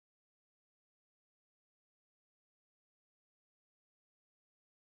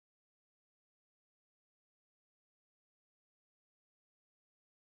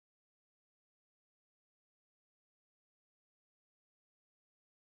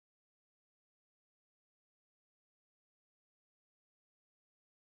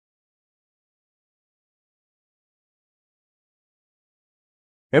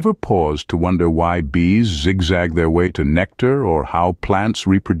Ever paused to wonder why bees zigzag their way to nectar or how plants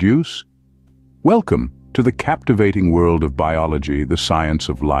reproduce? Welcome to the captivating world of biology, the science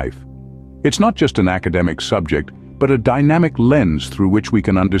of life. It's not just an academic subject, but a dynamic lens through which we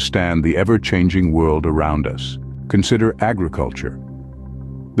can understand the ever-changing world around us. Consider agriculture.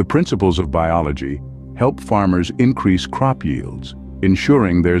 The principles of biology help farmers increase crop yields,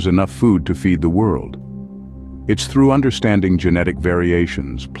 ensuring there's enough food to feed the world. It's through understanding genetic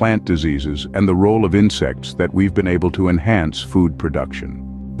variations, plant diseases, and the role of insects that we've been able to enhance food production.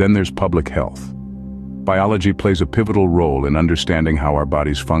 Then there's public health. Biology plays a pivotal role in understanding how our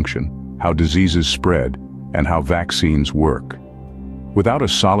bodies function, how diseases spread, and how vaccines work. Without a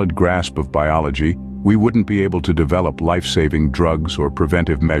solid grasp of biology, we wouldn't be able to develop life-saving drugs or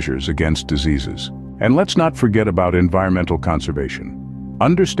preventive measures against diseases. And let's not forget about environmental conservation.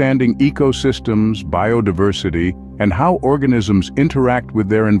 Understanding ecosystems, biodiversity, and how organisms interact with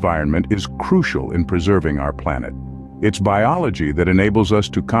their environment is crucial in preserving our planet. It's biology that enables us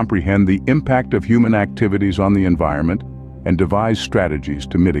to comprehend the impact of human activities on the environment and devise strategies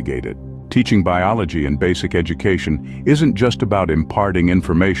to mitigate it. Teaching biology in basic education isn't just about imparting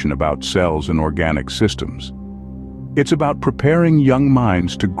information about cells and organic systems. It's about preparing young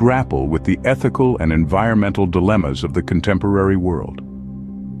minds to grapple with the ethical and environmental dilemmas of the contemporary world.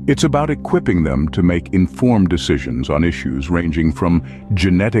 It's about equipping them to make informed decisions on issues ranging from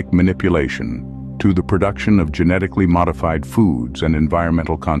genetic manipulation to the production of genetically modified foods and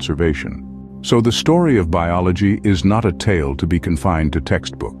environmental conservation. So the story of biology is not a tale to be confined to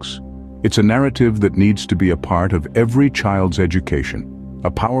textbooks. It's a narrative that needs to be a part of every child's education, a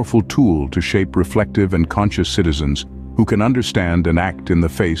powerful tool to shape reflective and conscious citizens who can understand and act in the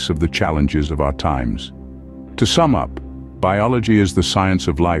face of the challenges of our times. To sum up, biology is the science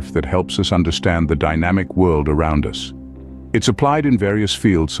of life that helps us understand the dynamic world around us. It's applied in various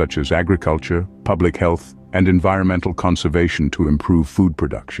fields such as agriculture, public health, and environmental conservation to improve food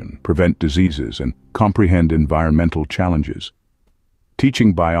production, prevent diseases, and comprehend environmental challenges.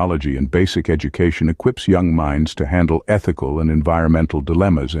 Teaching biology in basic education equips young minds to handle ethical and environmental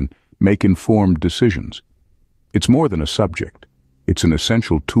dilemmas and make informed decisions. It's more than a subject. It's an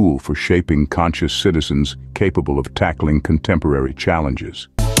essential tool for shaping conscious citizens capable of tackling contemporary challenges.